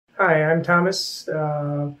Hi, I'm Thomas.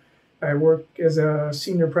 I work as a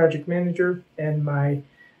senior project manager, and my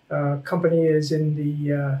company is in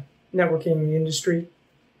the networking industry.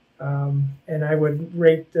 And I would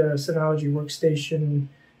rate the Synology workstation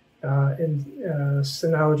and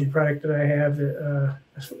Synology product that I have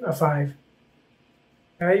a 5.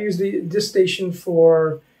 I use the DiskStation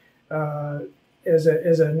for as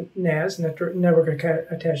a NAS, network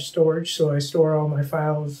attached storage, so I store all my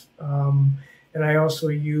files. And I also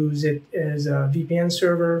use it as a VPN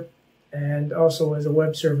server and also as a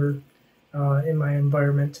web server in my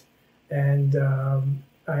environment. And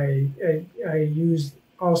I use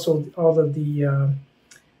also all of the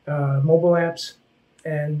mobile apps,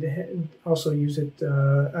 and also use it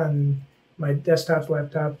on my desktops,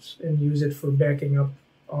 laptops, and use it for backing up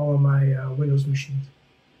all of my Windows machines.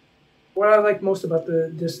 What I like most about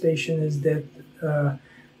the DiskStation is that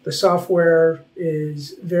the software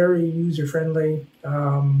is very user-friendly.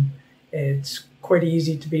 It's quite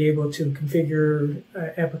easy to be able to configure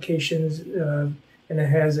applications, and it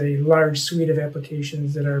has a large suite of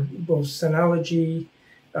applications that are both Synology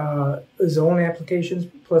own applications,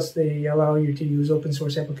 plus they allow you to use open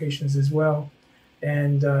source applications as well.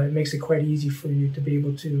 And it makes it quite easy for you to be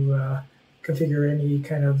able to configure any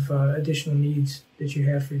kind of additional needs that you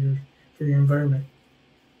have for your environment.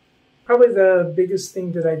 Probably the biggest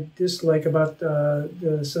thing that I dislike about the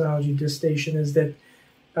Synology DiskStation is that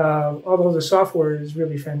although the software is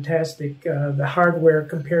really fantastic, the hardware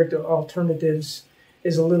compared to alternatives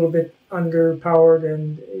is a little bit underpowered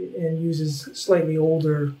and uses slightly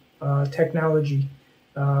older technology.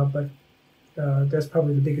 But that's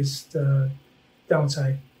probably the biggest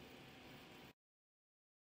downside.